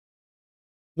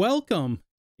Welcome!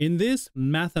 In this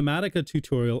Mathematica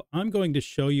tutorial, I'm going to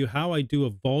show you how I do a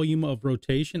volume of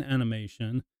rotation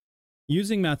animation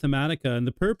using Mathematica, and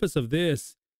the purpose of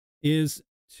this is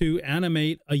to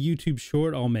animate a YouTube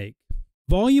short I'll make.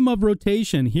 Volume of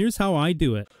rotation, here's how I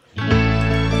do it.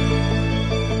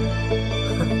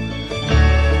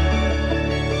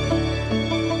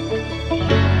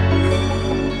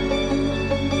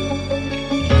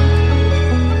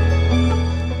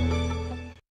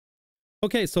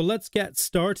 Okay, so let's get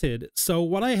started. So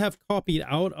what I have copied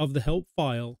out of the help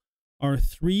file are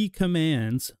three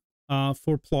commands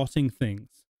for plotting things.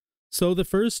 So the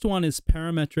first one is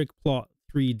parametric plot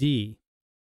 3D.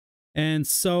 And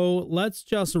so let's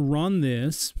just run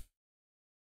this.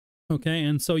 Okay,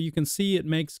 and so you can see it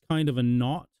makes kind of a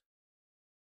knot,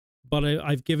 but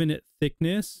I've given it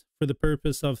thickness for the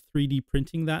purpose of 3D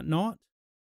printing that knot.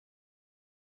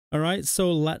 All right,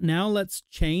 so now let's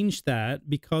change that,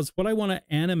 because what I want to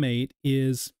animate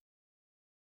is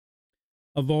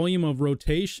a volume of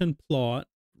rotation plot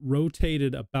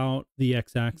rotated about the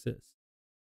x-axis.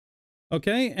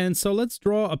 Okay, and so let's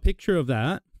draw a picture of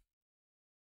that.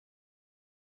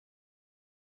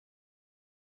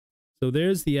 So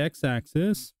there's the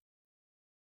x-axis.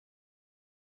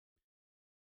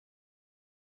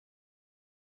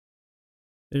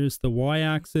 There's the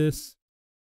y-axis.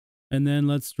 And then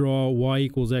let's draw y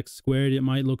equals x squared. It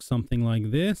might look something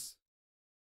like this.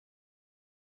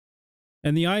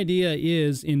 And the idea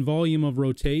is, in volume of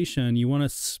rotation, you want to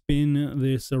spin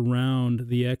this around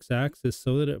the x-axis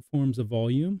so that it forms a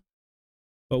volume.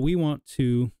 But we want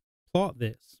to plot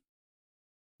this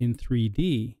in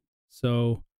 3D.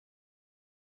 So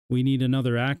we need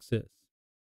another axis.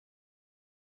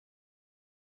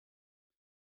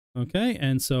 Okay,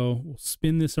 and so we'll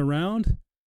spin this around.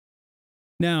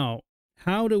 Now,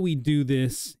 how do we do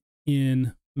this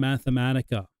in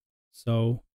Mathematica?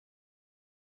 So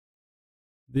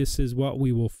this is what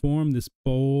we will form, this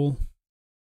bowl.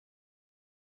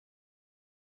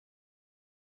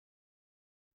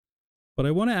 But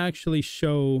I want to actually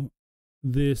show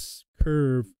this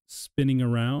curve spinning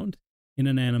around in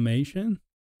an animation.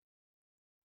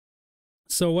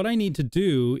 So what I need to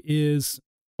do is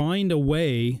find a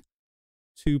way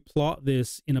to plot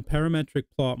this in a parametric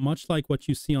plot, much like what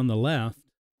you see on the left.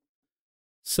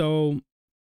 So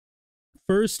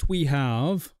first we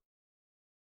have,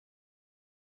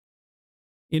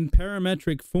 in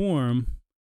parametric form,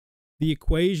 the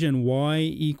equation y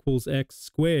equals x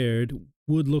squared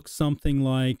would look something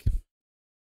like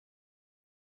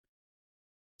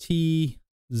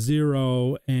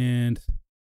t0 and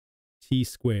t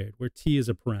squared, where t is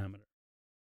a parameter.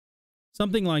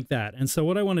 Something like that. And so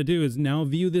what I want to do is now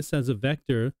view this as a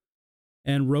vector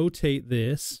and rotate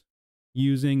this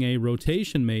using a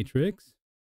rotation matrix.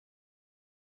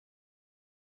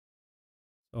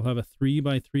 I'll have a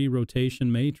 3x3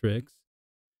 rotation matrix.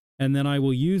 And then I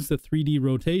will use the 3D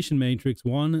rotation matrix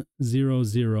 1, 0,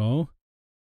 0,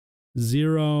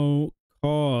 0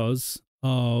 cos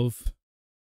of,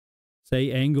 say,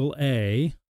 angle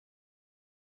A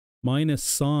minus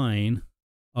sine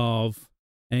of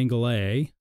angle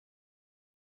A,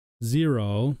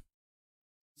 0,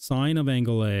 sine of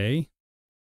angle A,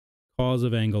 cos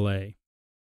of angle A.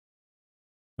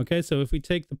 Okay, so if we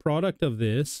take the product of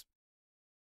this,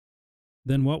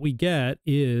 then what we get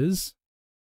is,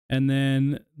 and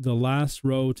then the last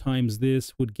row times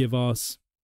this would give us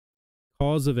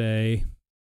cos of A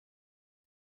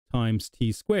times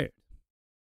t squared.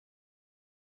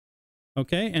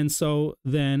 Okay, and so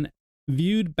then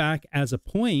viewed back as a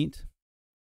point,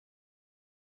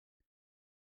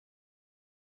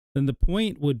 then the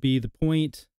point would be the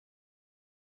point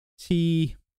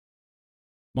t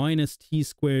minus t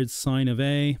squared sine of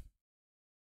A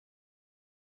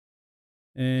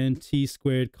and t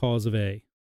squared cos of A.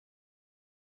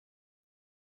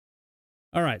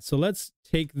 All right, so let's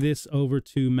take this over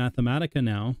to Mathematica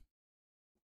now.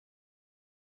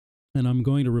 And I'm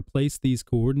going to replace these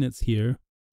coordinates here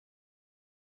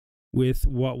with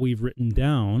what we've written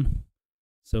down.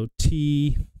 So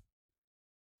t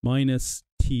minus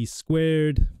t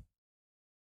squared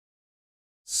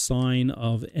sine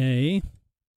of A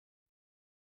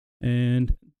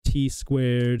and t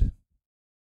squared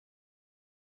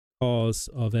cos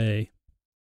of A.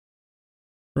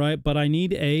 Right, but I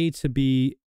need A to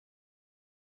be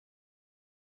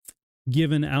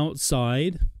given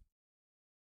outside.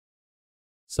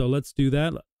 So let's do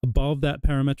that. Above that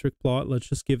parametric plot, let's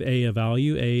just give A a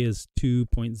value. A is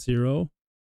 2.0,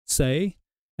 say.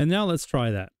 And now let's try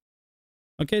that.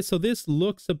 Okay, so this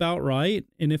looks about right.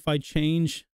 And if I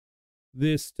change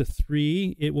this to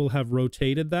 3, it will have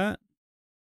rotated that.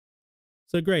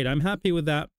 So great, I'm happy with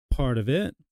that part of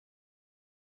it.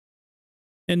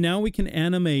 And now we can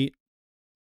animate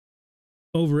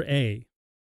over A.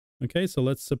 Okay, so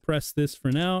let's suppress this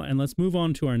for now, and let's move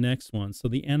on to our next one. So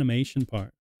the animation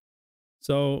part.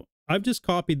 So I've just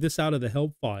copied this out of the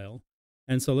help file.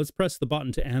 And so let's press the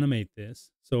button to animate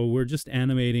this. So we're just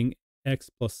animating x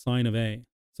plus sine of A.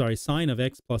 Sorry, sine of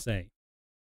x plus A.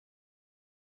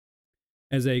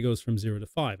 As A goes from 0 to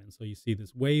 5. And so you see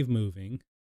this wave moving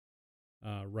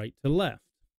right to left.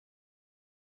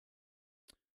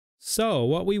 So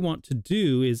what we want to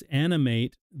do is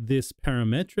animate this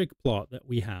parametric plot that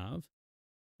we have.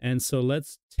 And so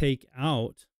let's take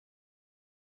out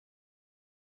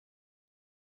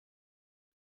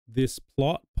this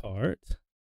plot part,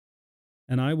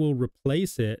 and I will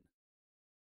replace it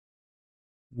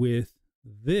with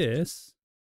this.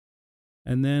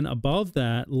 And then above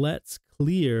that, let's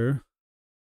clear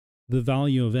the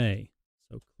value of A.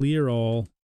 So clear all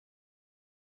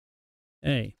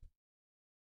A.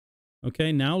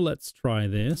 Okay, now let's try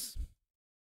this.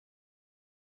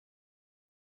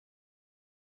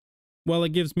 Well,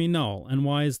 it gives me null. And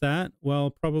why is that? Well,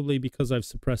 probably because I've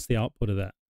suppressed the output of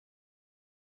that.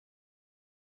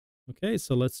 Okay,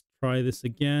 so let's try this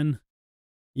again.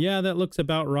 Yeah, that looks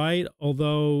about right.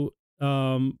 Although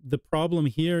the problem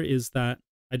here is that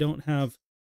I don't have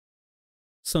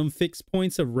some fixed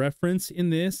points of reference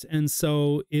in this. And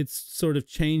so it's sort of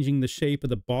changing the shape of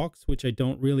the box, which I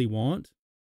don't really want.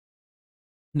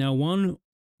 Now, one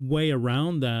way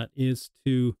around that is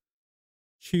to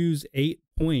choose 8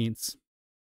 points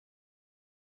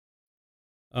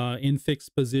in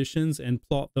fixed positions and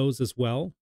plot those as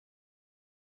well.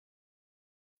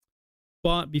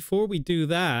 But before we do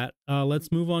that,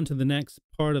 let's move on to the next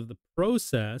part of the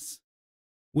process,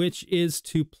 which is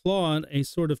to plot a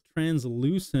sort of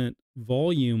translucent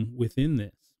volume within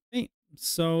this. Okay,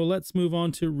 so let's move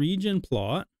on to region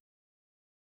plot.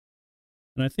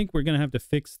 And I think we're going to have to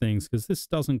fix things because this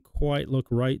doesn't quite look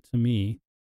right to me.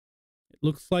 It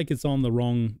looks like it's on the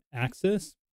wrong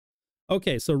axis.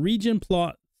 Okay, so region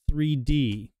plot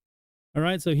 3D. All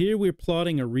right, so here we're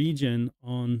plotting a region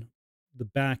on the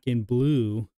back in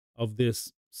blue of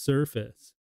this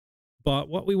surface. But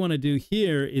what we want to do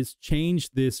here is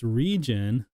change this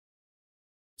region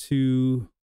to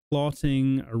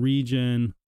plotting a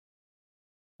region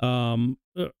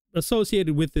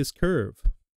associated with this curve,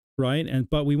 right?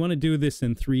 But we want to do this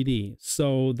in 3D.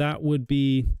 So that would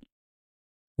be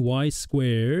y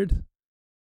squared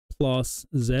plus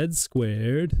z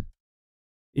squared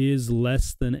is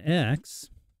less than x.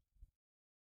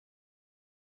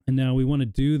 And now we want to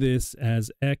do this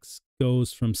as x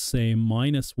goes from, say,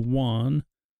 -1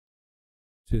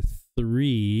 to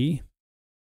 3.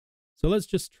 So let's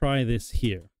just try this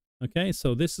here. Okay,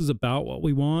 so this is about what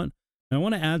we want. I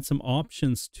want to add some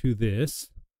options to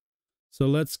this. So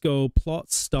let's go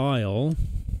plot style,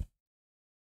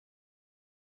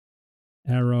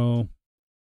 arrow.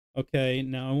 Okay,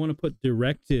 now I want to put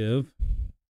directive,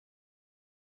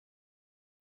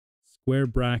 square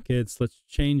brackets. Let's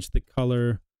change the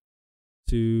color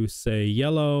to, say,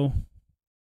 yellow.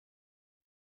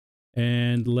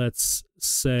 And let's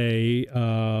say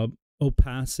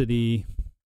opacity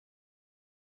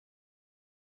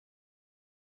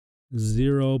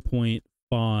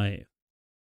 0.5.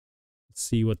 Let's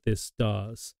see what this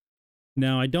does.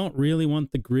 Now, I don't really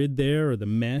want the grid there or the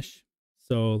mesh.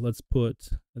 So let's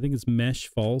put, I think it's mesh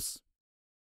false.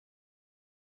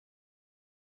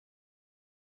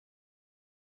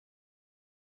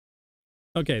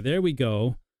 Okay, there we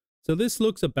go. So this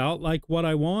looks about like what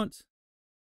I want.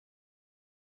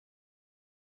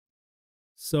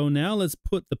 So now let's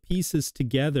put the pieces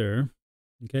together.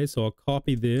 Okay, so I'll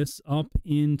copy this up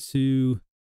into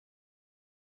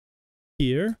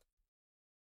here.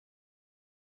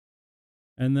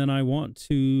 And then I want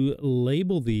to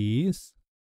label these.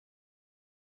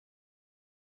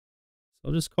 So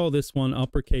I'll just call this one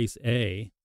uppercase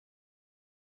A.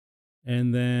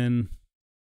 And then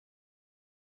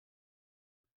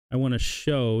I want to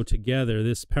show together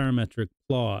this parametric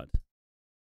plot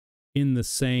in the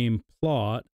same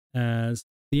plot as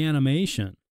the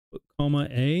animation. Put comma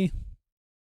A.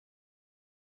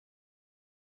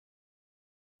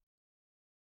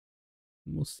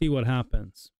 And we'll see what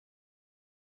happens.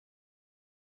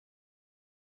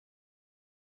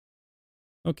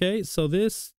 Okay, so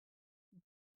this,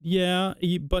 yeah,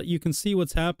 but you can see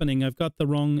what's happening. I've got the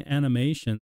wrong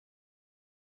animation.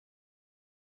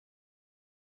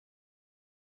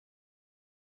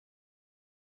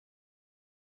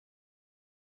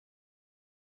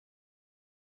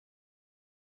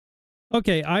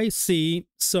 Okay, I see.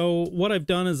 So what I've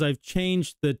done is I've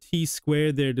changed the t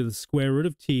squared there to the square root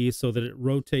of t so that it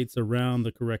rotates around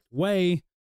the correct way.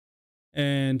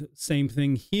 And same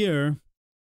thing here.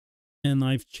 And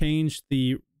I've changed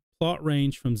the plot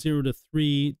range from 0 to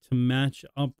 3 to match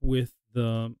up with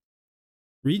the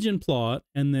region plot,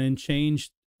 and then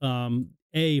changed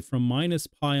a from minus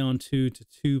pi on 2 to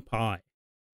 2 pi.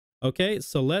 Okay,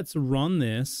 so let's run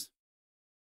this.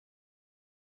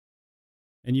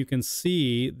 And you can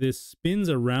see this spins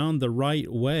around the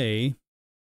right way.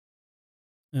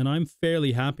 And I'm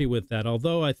fairly happy with that,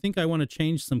 although I think I want to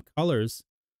change some colors.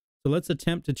 So let's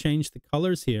attempt to change the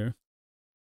colors here.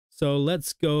 So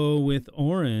let's go with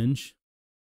orange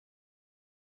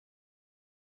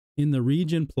in the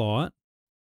region plot.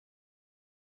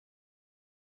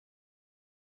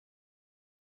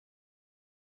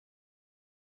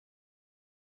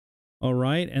 All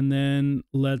right, and then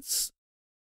let's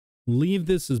leave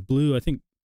this as blue. I think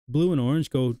blue and orange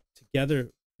go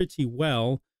together pretty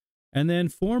well. And then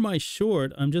for my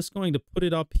short, I'm just going to put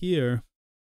it up here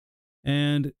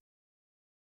and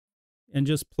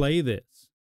just play this.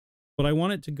 But I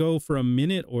want it to go for a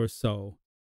minute or so.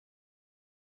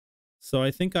 So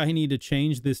I think I need to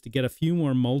change this to get a few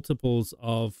more multiples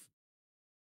of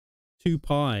 2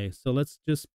 pi. So let's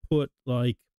just put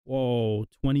like, whoa,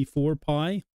 24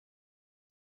 pi.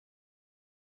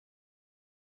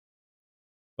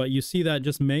 But you see that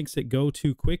just makes it go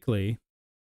too quickly.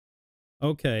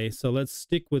 Okay, so let's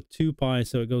stick with 2 pi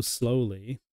so it goes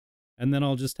slowly. And then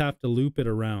I'll just have to loop it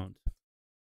around.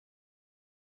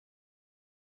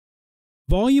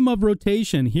 Volume of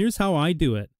rotation, here's how I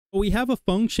do it. We have a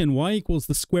function y equals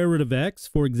the square root of x,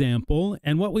 for example,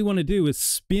 and what we want to do is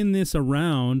spin this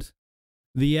around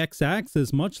the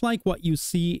x-axis, much like what you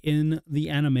see in the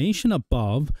animation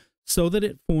above, so that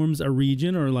it forms a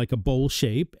region or like a bowl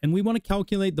shape, and we want to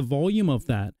calculate the volume of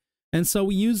that. And so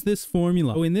we use this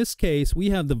formula. So in this case,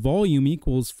 we have the volume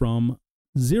equals from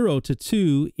 0 to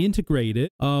 2 integrated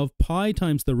of pi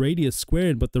times the radius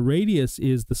squared, but the radius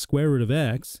is the square root of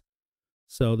x.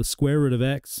 So the square root of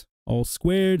x all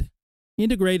squared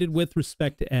integrated with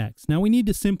respect to x. Now we need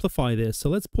to simplify this. So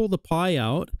let's pull the pi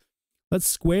out. Let's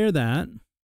square that.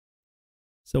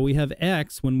 So we have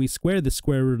x when we square the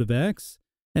square root of x.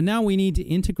 And now we need to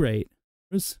integrate.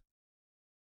 There's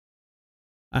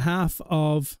a half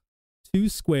of 2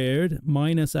 squared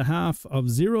minus a half of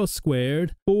 0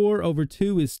 squared. 4 over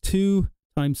 2 is 2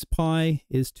 times pi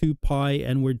is 2 pi,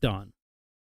 and we're done.